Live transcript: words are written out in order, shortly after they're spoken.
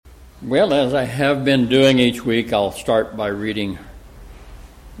Well, as I have been doing each week, I'll start by reading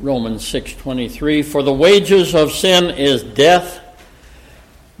Romans 6:23. For the wages of sin is death,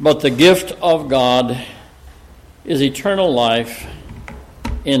 but the gift of God is eternal life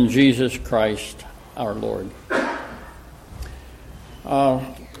in Jesus Christ our Lord.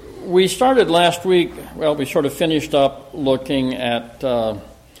 We started last week, we sort of finished up looking at the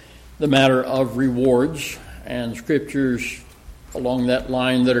matter of rewards and scriptures along that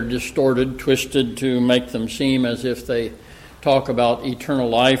line that are distorted, twisted to make them seem as if they talk about eternal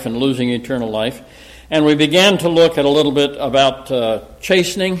life and losing eternal life. And we began to look at a little bit about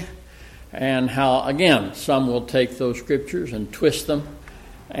chastening and how, again, some will take those scriptures and twist them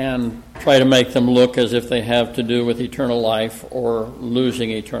and try to make them look as if they have to do with eternal life or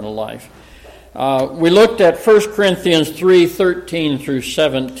losing eternal life. We looked at 1 Corinthians 3:13 through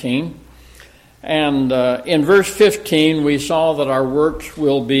 17. And in verse 15, we saw that our works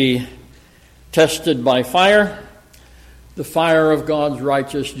will be tested by fire, the fire of God's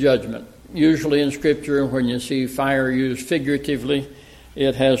righteous judgment. Usually in Scripture, when you see fire used figuratively,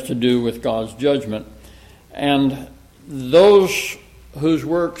 it has to do with God's judgment. And those whose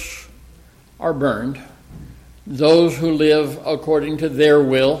works are burned, those who live according to their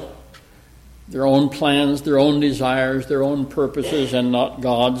will, their own plans, their own desires, their own purposes, and not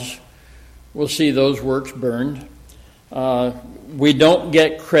God's, we'll see those works burned. We don't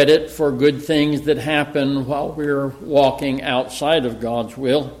get credit for good things that happen while we're walking outside of God's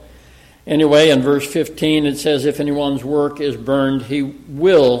will. Anyway, in verse 15 it says, if anyone's work is burned, he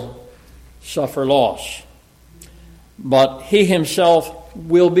will suffer loss. But he himself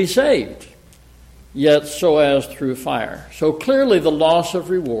will be saved, yet so as through fire. So clearly the loss of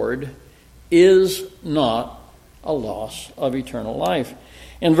reward is not a loss of eternal life.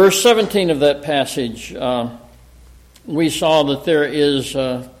 In verse 17 of that passage, we saw that there is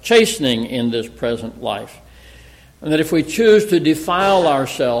chastening in this present life. And that if we choose to defile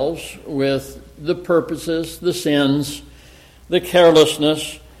ourselves with the purposes, the sins, the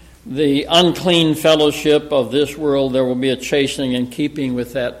carelessness, the unclean fellowship of this world, there will be a chastening in keeping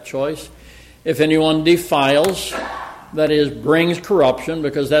with that choice. If anyone defiles, that is, brings corruption,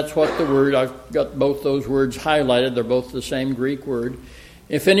 because that's what the word, I've got both those words highlighted, they're both the same Greek word.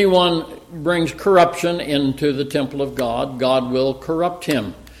 If anyone brings corruption into the temple of God, God will corrupt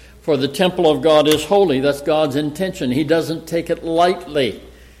him. For the temple of God is holy. That's God's intention. He doesn't take it lightly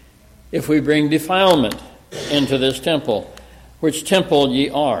if we bring defilement into this temple, which temple ye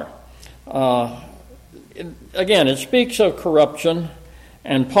are. Again, it speaks of corruption,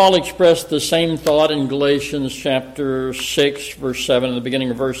 and Paul expressed the same thought in Galatians chapter 6, verse 7, in the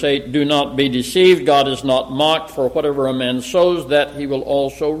beginning of verse 8. Do not be deceived, God is not mocked, for whatever a man sows, that he will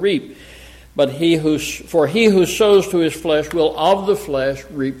also reap. But he who sows to his flesh will of the flesh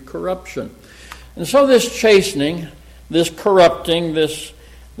reap corruption. And so this chastening, this corrupting, this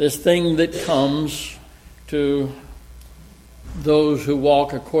thing that comes to those who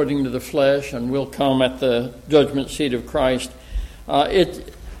walk according to the flesh and will come at the judgment seat of Christ, that's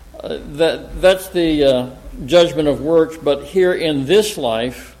the judgment of works, but here in this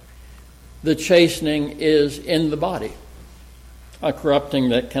life, the chastening is in the body, a corrupting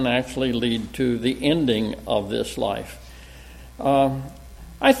that can actually lead to the ending of this life.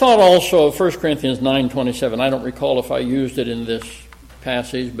 I thought also of 1 Corinthians 9:27. I don't recall if I used it in this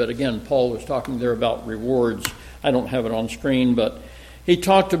passage, but again, Paul was talking there about rewards. I don't have it on screen, but he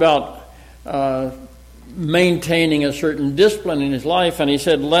talked about maintaining a certain discipline in his life, and he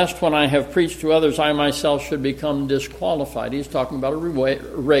said, lest when I have preached to others, I myself should become disqualified. He's talking about a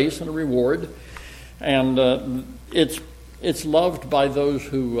race and a reward, and it's loved by those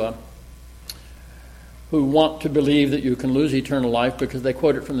who want to believe that you can lose eternal life, because they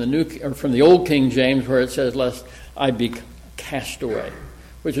quote it from the Old King James, where it says, lest I be cast away,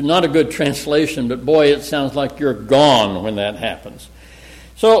 which is not a good translation, but boy, it sounds like you're gone when that happens.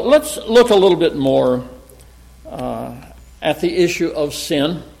 So let's look a little bit more at the issue of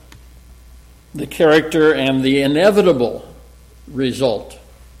sin, the character and the inevitable result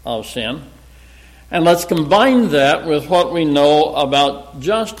of sin. And let's combine that with what we know about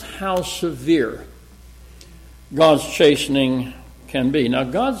just how severe God's chastening can be. Now,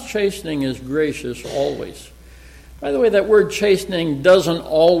 God's chastening is gracious always. By the way, that word chastening doesn't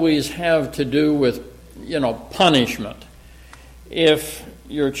always have to do with, punishment. If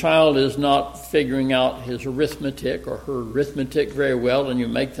your child is not figuring out his arithmetic or her arithmetic very well, and you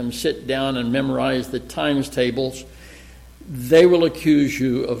make them sit down and memorize the times tables, they will accuse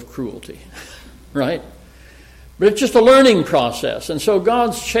you of cruelty, right? But it's just a learning process. And so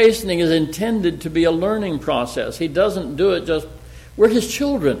God's chastening is intended to be a learning process. He doesn't do it just, we're his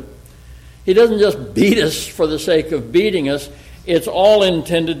children. He doesn't just beat us for the sake of beating us. It's all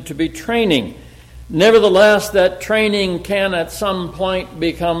intended to be training. Nevertheless, that training can at some point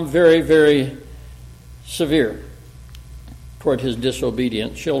become very, very severe toward his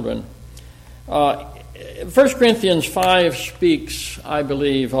disobedient children. 1 Corinthians 5 speaks, I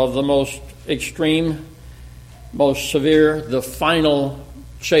believe, of the most extreme, most severe, the final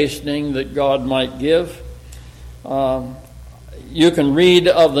chastening that God might give. You can read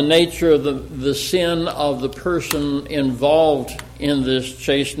of the nature of the sin of the person involved in this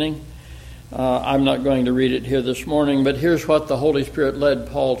chastening. I'm not going to read it here this morning, but here's what the Holy Spirit led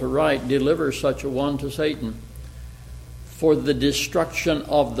Paul to write: deliver such a one to Satan for the destruction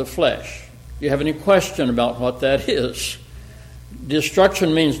of the flesh. Do you have any question about what that is?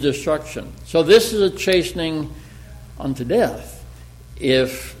 Destruction means destruction. So this is a chastening unto death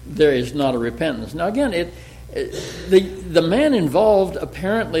if there is not a repentance. Now again, the man involved,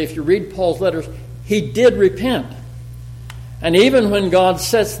 apparently, if you read Paul's letters, he did repent. And even when God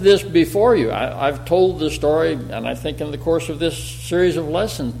sets this before you, I've told the story, and I think in the course of this series of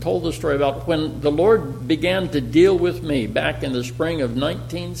lessons, told the story about when the Lord began to deal with me back in the spring of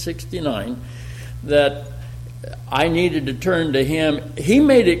 1969, that I needed to turn to Him. He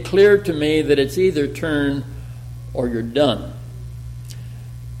made it clear to me that it's either turn or you're done.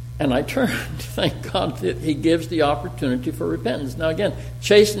 And I turned, thank God that He gives the opportunity for repentance. Now again,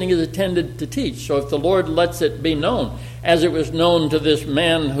 chastening is intended to teach. So if the Lord lets it be known, as it was known to this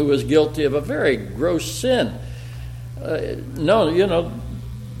man who was guilty of a very gross sin,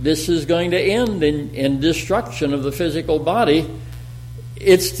 this is going to end in destruction of the physical body,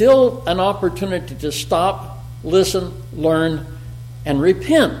 it's still an opportunity to stop, listen, learn, and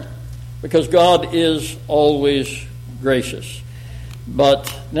repent, because God is always gracious.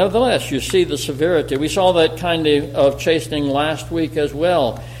 But nevertheless, you see the severity. We saw that kind of chastening last week as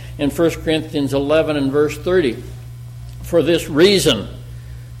well in 1 Corinthians 11 and verse 30. For this reason,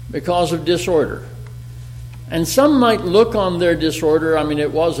 because of disorder. And some might look on their disorder,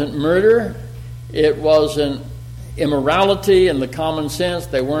 it wasn't murder, it wasn't immorality in the common sense,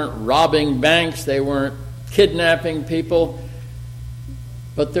 they weren't robbing banks, they weren't kidnapping people,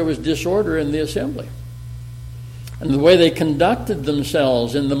 but there was disorder in the assembly. And the way they conducted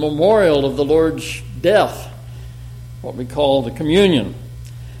themselves in the memorial of the Lord's death, what we call the communion.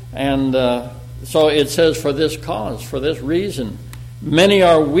 And so it says, for this cause, for this reason, many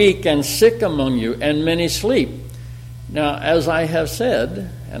are weak and sick among you, and many sleep. Now, as I have said,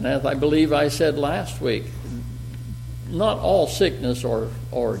 and as I believe I said last week, not all sickness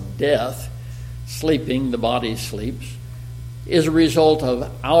or death, sleeping, the body sleeps, is a result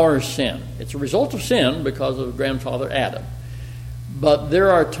of our sin. It's a result of sin because of grandfather Adam. But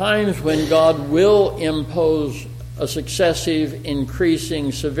there are times when God will impose a successive,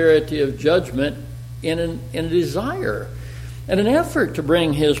 increasing severity of judgment in a desire and an effort to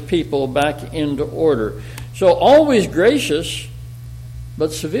bring His people back into order. So always gracious,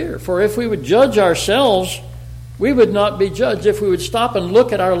 but severe. For if we would judge ourselves, we would not be judged. If we would stop and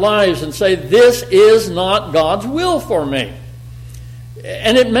look at our lives and say, this is not God's will for me.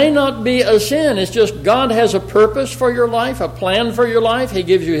 And it may not be a sin. It's just God has a purpose for your life, a plan for your life. He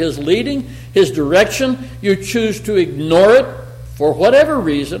gives you His leading, His direction. You choose to ignore it for whatever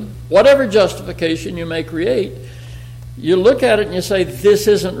reason, whatever justification you may create. You look at it and you say, this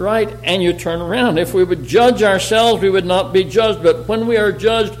isn't right, and you turn around. If we would judge ourselves, we would not be judged. But when we are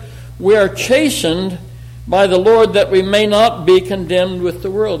judged, we are chastened by the Lord, that we may not be condemned with the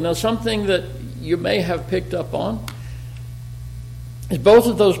world. Now, something that you may have picked up on, both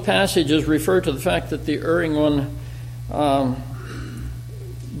of those passages refer to the fact that the erring one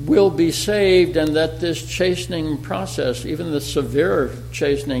will be saved, and that this chastening process, even the severe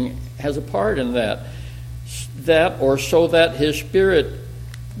chastening, has a part in that. Or so that his spirit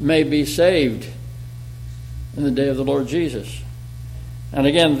may be saved in the day of the Lord Jesus. And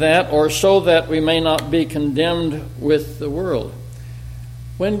again, that or so that we may not be condemned with the world.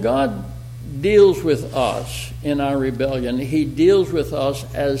 When God deals with us in our rebellion, He deals with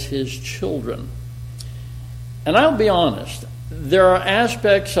us as His children. And I'll be honest, there are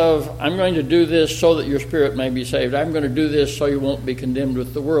aspects of, I'm going to do this so that your spirit may be saved. I'm going to do this so you won't be condemned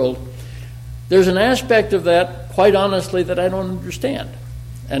with the world. There's an aspect of that, quite honestly, that I don't understand.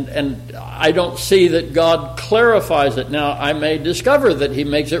 And I don't see that God clarifies it. Now, I may discover that He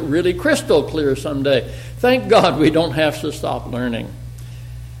makes it really crystal clear someday. Thank God we don't have to stop learning.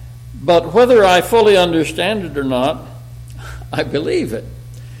 But whether I fully understand it or not, I believe it.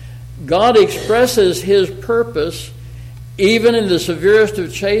 God expresses His purpose even in the severest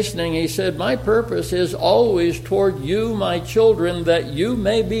of chastening. He said, my purpose is always toward you, my children, that you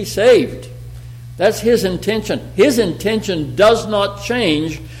may be saved. That's his intention. His intention does not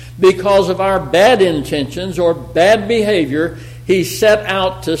change because of our bad intentions or bad behavior. He set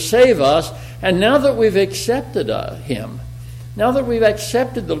out to save us. And now that we've accepted him, now that we've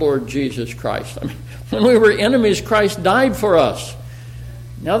accepted the Lord Jesus Christ, I mean, when we were enemies, Christ died for us.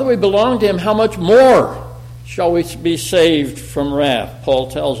 Now that we belong to him, how much more shall we be saved from wrath? Paul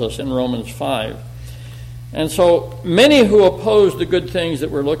tells us in Romans 5. And so many who oppose the good things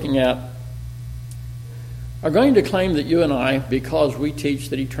that we're looking at are going to claim that you and I, because we teach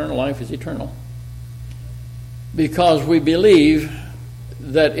that eternal life is eternal, because we believe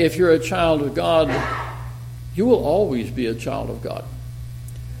that if you're a child of God, you will always be a child of God,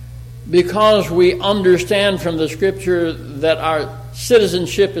 because we understand from the Scripture that our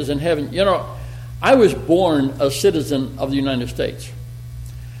citizenship is in heaven. You know, I was born a citizen of the United States.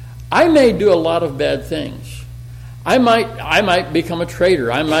 I may do a lot of bad things. I might become a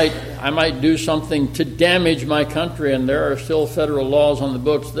traitor. I might do something to damage my country, and there are still federal laws on the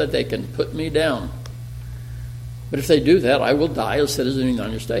books that they can put me down. But if they do that, I will die a citizen of the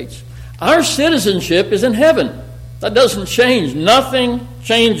United States. Our citizenship is in heaven. That doesn't change. Nothing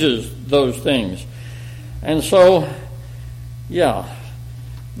changes those things. And so, yeah,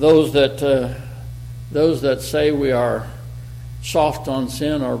 those that say we are soft on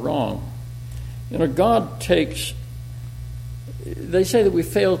sin are wrong. You know, God takes, they say that we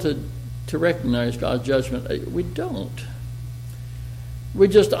fail to recognize God's judgment. We don't. We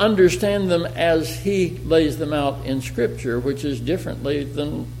just understand them as he lays them out in Scripture, which is differently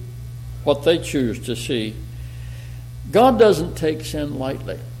than what they choose to see. God doesn't take sin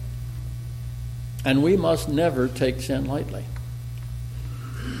lightly. And we must never take sin lightly.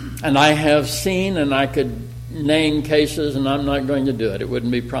 And I have seen, and I could name cases, and I'm not going to do it. It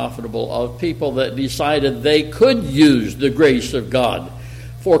wouldn't be profitable, of people that decided they could use the grace of God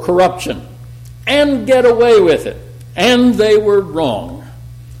for corruption and get away with it. And they were wrong.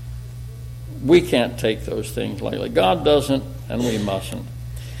 We can't take those things lightly. God doesn't, and we mustn't.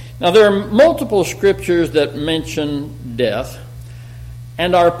 Now, there are multiple scriptures that mention death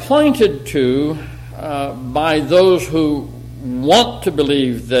and are pointed to by those who want to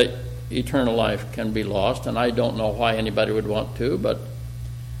believe that eternal life can be lost, and I don't know why anybody would want to, but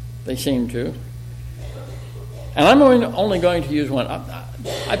they seem to. And I'm only going to use one.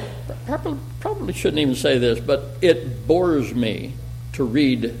 I probably shouldn't even say this, but it bores me to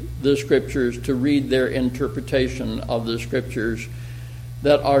read the Scriptures, to read their interpretation of the Scriptures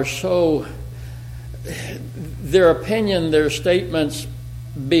that are so, their opinion, their statements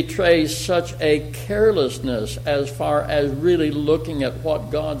betray such a carelessness as far as really looking at what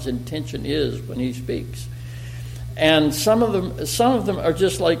God's intention is when he speaks. And some of them are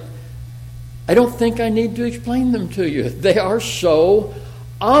just like, I don't think I need to explain them to you. They are so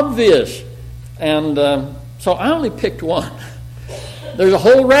obvious. And so I only picked one. There's a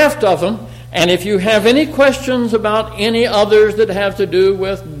whole raft of them. And if you have any questions about any others that have to do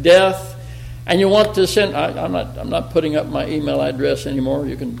with death, and you want to send, I'm not putting up my email address anymore.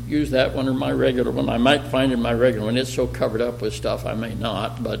 You can use that one or my regular one. I might find in my regular one. It's so covered up with stuff I may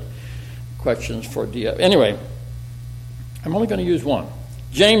not, but questions for DF. Anyway, I'm only going to use one.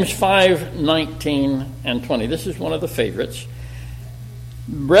 James 5:19 and 20. This is one of the favorites.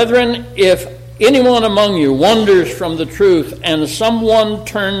 Brethren, if anyone among you wanders from the truth and someone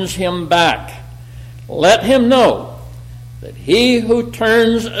turns him back, let him know that he who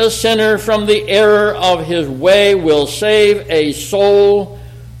turns a sinner from the error of his way will save a soul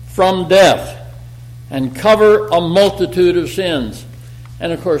from death and cover a multitude of sins.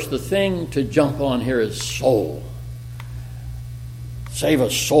 And of course, the thing to jump on here is soul. Save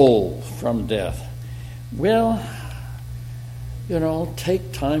a soul from death. Well,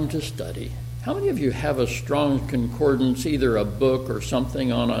 take time to study. How many of you have a strong concordance, either a book or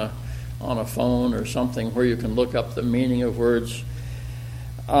something on a phone or something where you can look up the meaning of words?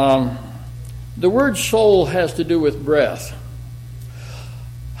 The word soul has to do with breath.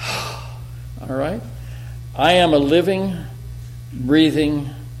 All right? I am a living, breathing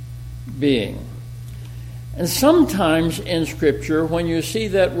being. And sometimes in Scripture, when you see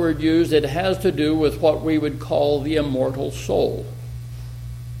that word used, it has to do with what we would call the immortal soul.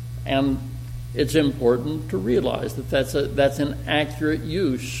 And it's important to realize that that's an accurate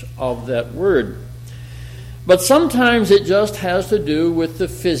use of that word. But sometimes it just has to do with the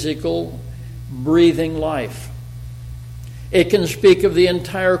physical breathing life. It can speak of the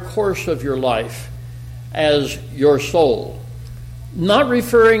entire course of your life as your soul. Not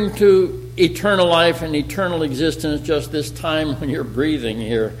referring to eternal life and eternal existence just this time when you're breathing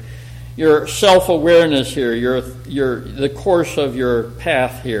here. Your self-awareness here, the course of your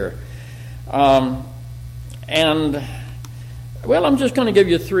path here. And, well, I'm just going to give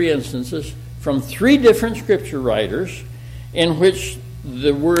you 3 instances from 3 different scripture writers in which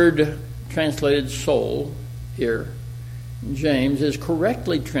the word translated soul here in James is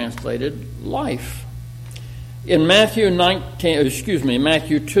correctly translated life. In Matthew 2, 19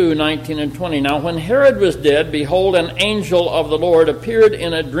 and 20. Now when Herod was dead, behold, an angel of the Lord appeared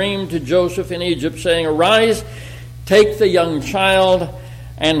in a dream to Joseph in Egypt, saying, Arise, take the young child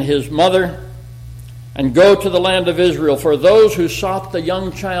and his mother, and go to the land of Israel, for those who sought the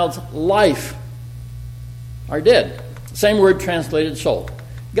young child's life are dead. Same word translated soul.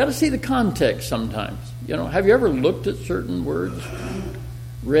 You've got to see the context sometimes. Have you ever looked at certain words?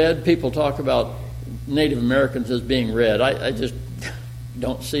 Red, people talk about Native Americans as being red. I just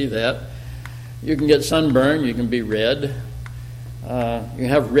don't see that. You can get sunburn, you can be red. You can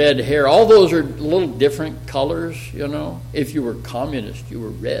have red hair. All those are little different colors, If you were communist, you were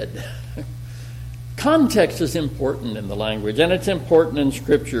red. Context is important in the language, and it's important in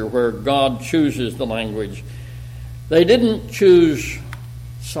Scripture where God chooses the language. They didn't choose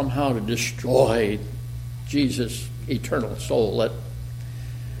somehow to destroy Jesus' eternal soul.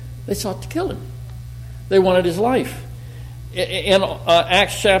 They sought to kill him. They wanted his life. In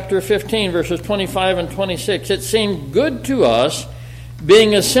Acts chapter 15, verses 25 and 26, it seemed good to us,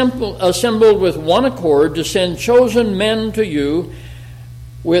 being assembled with one accord, to send chosen men to you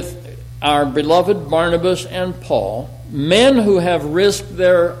with our beloved Barnabas and Paul, men who have risked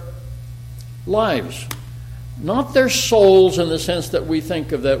their lives, not their souls in the sense that we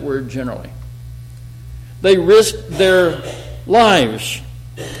think of that word generally. They risked their lives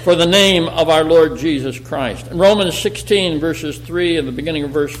for the name of our Lord Jesus Christ. In Romans 16, verses 3 and the beginning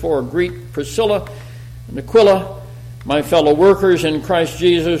of verse 4, greet Priscilla and Aquila, my fellow workers in Christ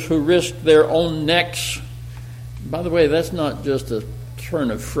Jesus, who risked their own necks. By the way, that's not just a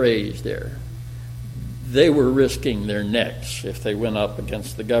turn of phrase there. They were risking their necks if they went up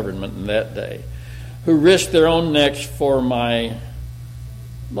against the government in that day, who risked their own necks for my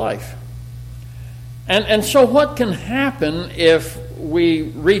life. And so what can happen if we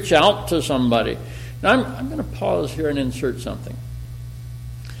reach out to somebody? Now I'm going to pause here and insert something.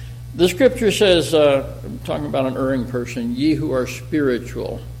 The scripture says, talking about an erring person, ye who are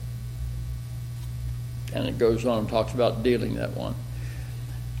spiritual. And it goes on and talks about dealing that one.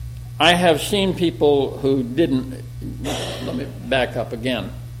 I have seen people who didn't. Let me back up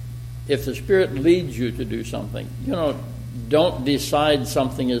again. If the Spirit leads you to do something, don't decide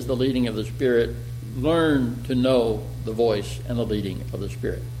something is the leading of the Spirit. Learn to know the voice and the leading of the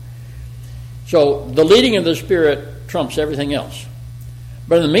Spirit. So the leading of the Spirit trumps everything else.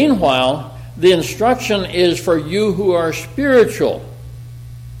 But in the meanwhile, the instruction is for you who are spiritual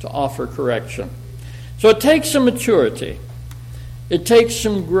to offer correction. So it takes some maturity. It takes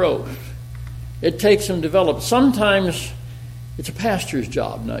some growth. It takes some development. Sometimes it's a pastor's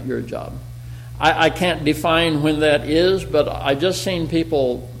job, not your job. I can't define when that is, but I've just seen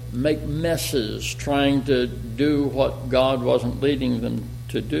people make messes trying to do what God wasn't leading them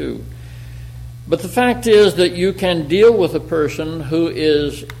to do. But the fact is that you can deal with a person who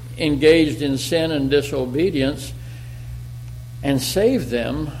is engaged in sin and disobedience and save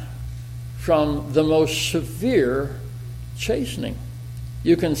them from the most severe chastening.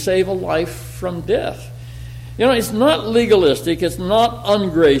 You can save a life from death. It's not legalistic, it's not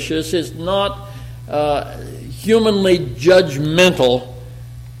ungracious, it's not humanly judgmental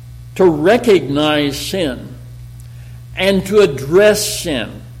to recognize sin and to address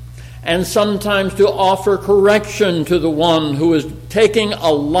sin and sometimes to offer correction to the one who is taking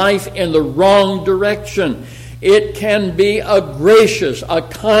a life in the wrong direction. It can be a gracious, a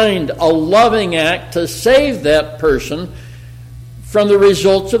kind, a loving act to save that person from the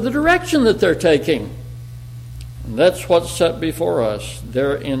results of the direction that they're taking. And that's what's set before us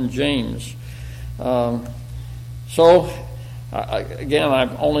there in James. Again,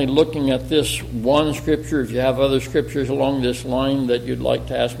 I'm only looking at this one scripture. If you have other scriptures along this line that you'd like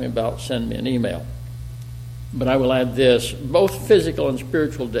to ask me about, send me an email. But I will add this. Both physical and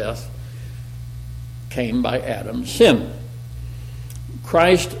spiritual death came by Adam's sin.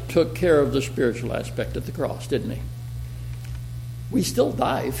 Christ took care of the spiritual aspect at the cross, didn't he? We still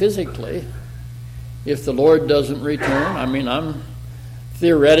die physically if the Lord doesn't return. I'm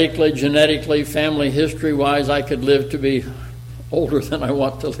theoretically, genetically, family history-wise, I could live to be older than I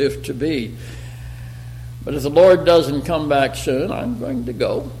want to live to be. But if the Lord doesn't come back soon, I'm going to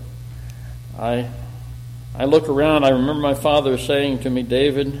go. I look around, I remember my father saying to me,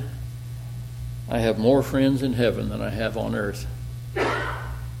 David, I have more friends in heaven than I have on earth.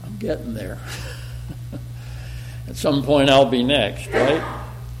 I'm getting there. At some point I'll be next, right?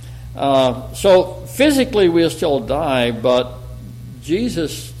 So physically we'll still die, but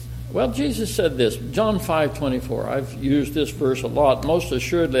Jesus said this, John 5:24. I've used this verse a lot. Most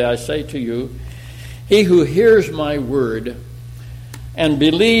assuredly I say to you, he who hears my word and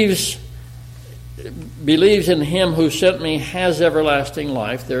believes in him who sent me has everlasting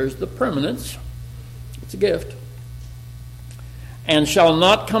life. There's the permanence. It's a gift. And shall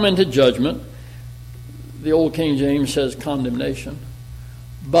not come into judgment. The old King James says condemnation.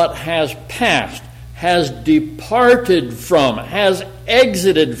 But has passed, has departed from, has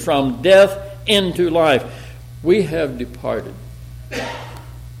exited from death into life. We have departed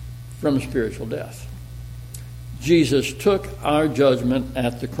from spiritual death. Jesus took our judgment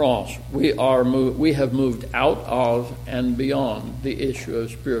at the cross. We have moved out of and beyond the issue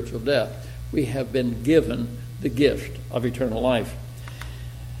of spiritual death. We have been given the gift of eternal life.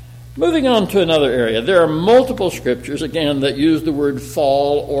 Moving on to another area, there are multiple scriptures, again, that use the word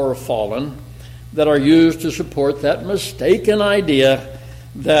fall or fallen, that are used to support that mistaken idea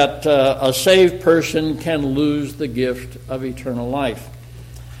that a saved person can lose the gift of eternal life.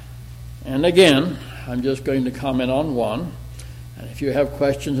 And again, I'm just going to comment on one. And if you have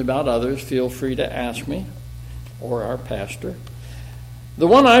questions about others, feel free to ask me or our pastor. The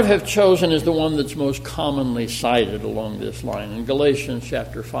one I have chosen is the one that's most commonly cited along this line. In Galatians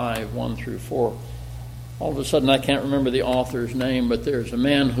chapter 5, 1 through 4. All of a sudden I can't remember the author's name, but there's a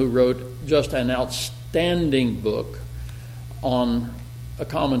man who wrote just an outstanding book on a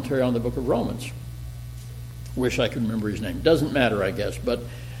commentary on the book of Romans. Wish I could remember his name. Doesn't matter, I guess, but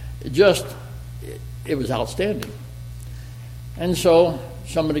it was outstanding. And so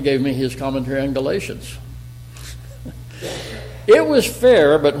somebody gave me his commentary on Galatians. It was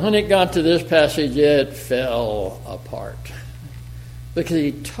fair, but when it got to this passage, it fell apart. Because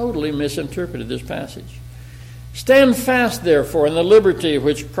he totally misinterpreted this passage. Stand fast, therefore, in the liberty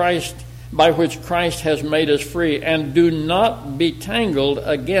by which Christ has made us free, and do not be tangled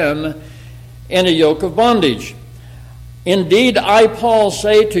again in a yoke of bondage. Indeed, I, Paul,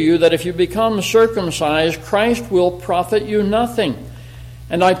 say to you that if you become circumcised, Christ will profit you nothing.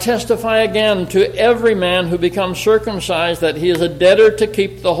 And I testify again to every man who becomes circumcised that he is a debtor to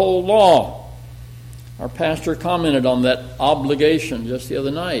keep the whole law. Our pastor commented on that obligation just the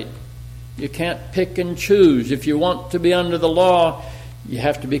other night. You can't pick and choose. If you want to be under the law, you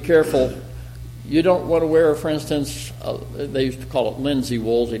have to be careful. You don't want to wear, for instance, they used to call it linsey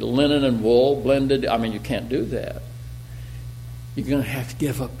wool, linen and wool blended. I mean, you can't do that. You're going to have to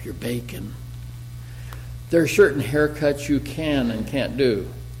give up your bacon. There are certain haircuts you can and can't do.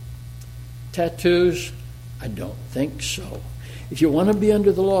 Tattoos, I don't think so. If you want to be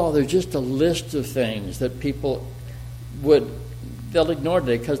under the law, there's just a list of things that people they'll ignore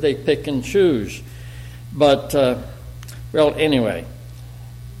today because they pick and choose. But, anyway,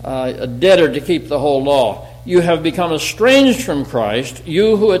 a debtor to keep the whole law. You have become estranged from Christ,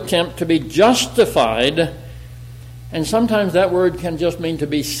 you who attempt to be justified. And sometimes that word can just mean to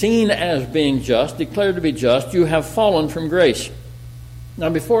be seen as being just, declared to be just. You have fallen from grace. Now,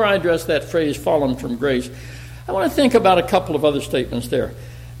 before I address that phrase, fallen from grace, I want to think about a couple of other statements there.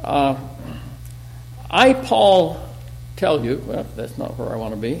 I, Paul, tell you, well, that's not where I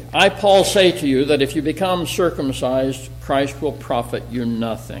want to be. I, Paul, say to you that if you become circumcised, Christ will profit you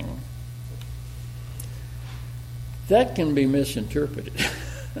nothing. That can be misinterpreted.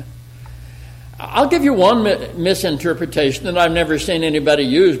 I'll give you one misinterpretation that I've never seen anybody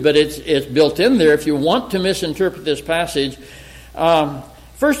use, but it's built in there. If you want to misinterpret this passage,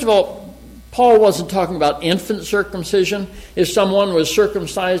 first of all, Paul wasn't talking about infant circumcision. If someone was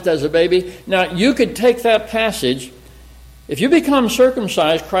circumcised as a baby. Now, you could take that passage. If you become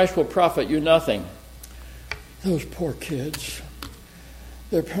circumcised, Christ will profit you nothing. Those poor kids.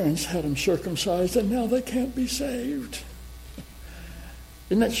 Their parents had them circumcised, and now they can't be saved.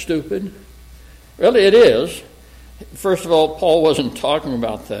 Isn't that stupid? Well, it is. First of all, Paul wasn't talking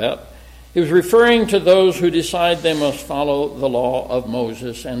about that. He was referring to those who decide they must follow the law of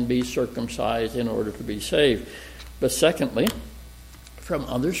Moses and be circumcised in order to be saved. But secondly, from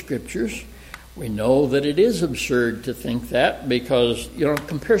other scriptures, we know that it is absurd to think that because,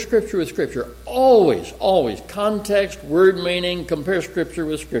 compare scripture with scripture. Always, always. Context, word meaning, compare scripture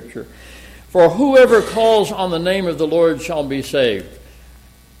with scripture. For whoever calls on the name of the Lord shall be saved.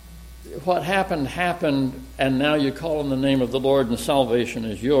 What happened, and now you call on the name of the Lord and salvation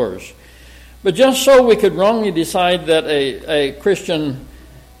is yours. But just so we could wrongly decide that a Christian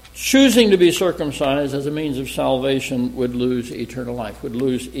choosing to be circumcised as a means of salvation would lose eternal life, would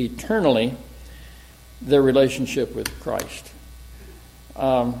lose eternally their relationship with Christ.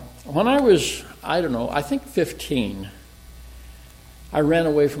 When I was, I think 15, I ran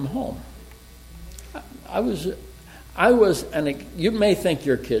away from home. You may think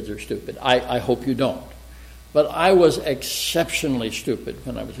your kids are stupid. I hope you don't. But I was exceptionally stupid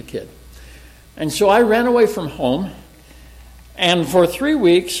when I was a kid. And so I ran away from home, and for 3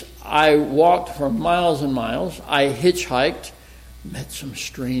 weeks I walked for miles and miles. I hitchhiked, met some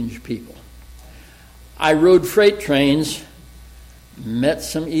strange people. I rode freight trains, met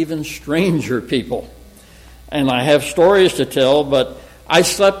some even stranger people. And I have stories to tell, but I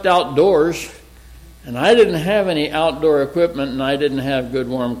slept outdoors, and I didn't have any outdoor equipment, and I didn't have good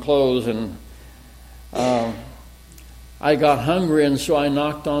warm clothes, and I got hungry, and so I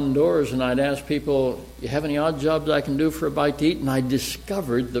knocked on doors, and I'd ask people, you have any odd jobs I can do for a bite to eat? And I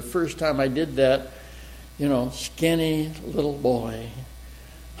discovered the first time I did that, skinny little boy,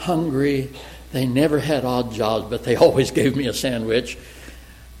 hungry. They never had odd jobs, but they always gave me a sandwich.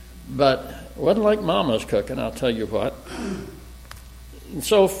 But it wasn't like Mama's cooking, I'll tell you what. And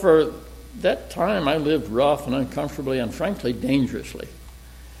so for that time, I lived rough and uncomfortably and frankly dangerously.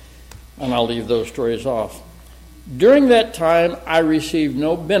 And I'll leave those stories off. During that time, I received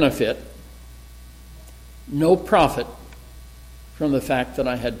no benefit, no profit from the fact that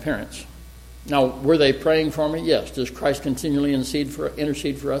I had parents. Now, were they praying for me? Yes. Does Christ continually intercede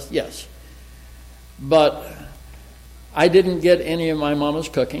for us? Yes. But I didn't get any of my mama's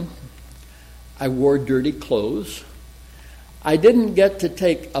cooking. I wore dirty clothes. I didn't get to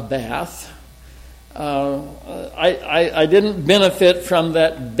take a bath. I didn't benefit from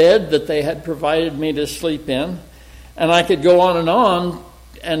that bed that they had provided me to sleep in. And I could go on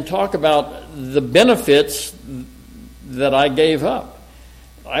and talk about the benefits that I gave up.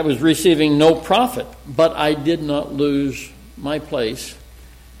 I was receiving no profit, but I did not lose my place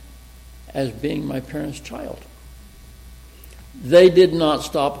as being my parents' child. They did not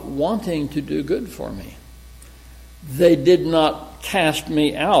stop wanting to do good for me. They did not cast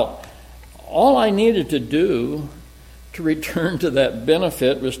me out. All I needed to do to return to that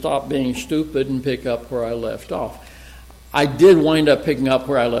benefit was stop being stupid and pick up where I left off. I did wind up picking up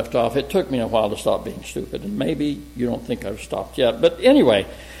where I left off. It took me a while to stop being stupid, and maybe you don't think I've stopped yet. But anyway,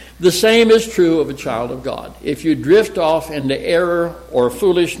 the same is true of a child of God. If you drift off into error or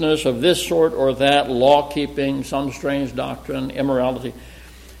foolishness of this sort or that, law-keeping, some strange doctrine, immorality,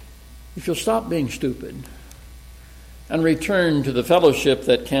 if you'll stop being stupid and return to the fellowship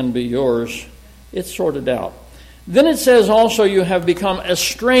that can be yours, it's sorted out. Then it says also you have become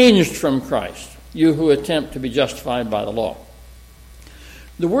estranged from Christ, you who attempt to be justified by the law.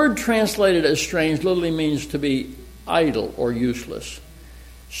 The word translated estranged literally means to be idle or useless.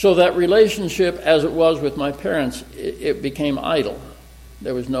 So that relationship, as it was with my parents, it became idle.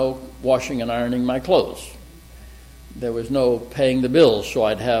 There was no washing and ironing my clothes. There was no paying the bills so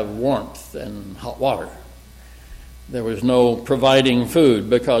I'd have warmth and hot water. There was no providing food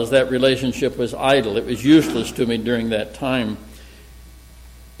because that relationship was idle. It was useless to me during that time.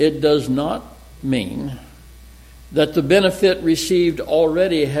 It does not mean that the benefit received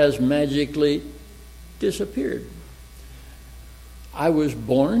already has magically disappeared. I was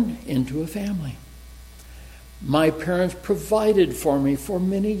born into a family. My parents provided for me for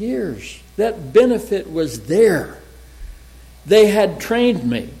many years. That benefit was there. They had trained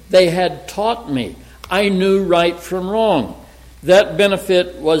me. They had taught me. I knew right from wrong. That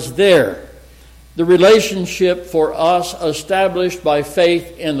benefit was there. The relationship for us established by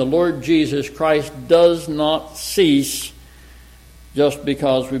faith in the Lord Jesus Christ does not cease just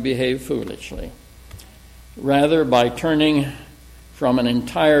because we behave foolishly. Rather, by turning from an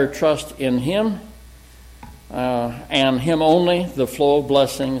entire trust in Him and Him only, the flow of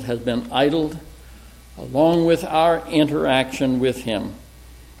blessings has been idled along with our interaction with Him.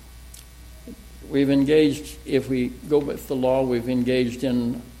 We've engaged, if we go with the law, we've engaged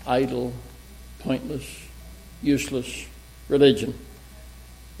in idle, pointless, useless religion.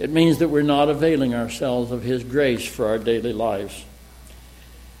 It means that we're not availing ourselves of His grace for our daily lives.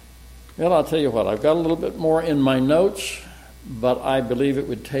 Well, I'll tell you what, I've got a little bit more in my notes, but I believe it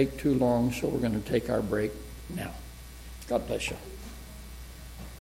would take too long, so we're going to take our break now. God bless you.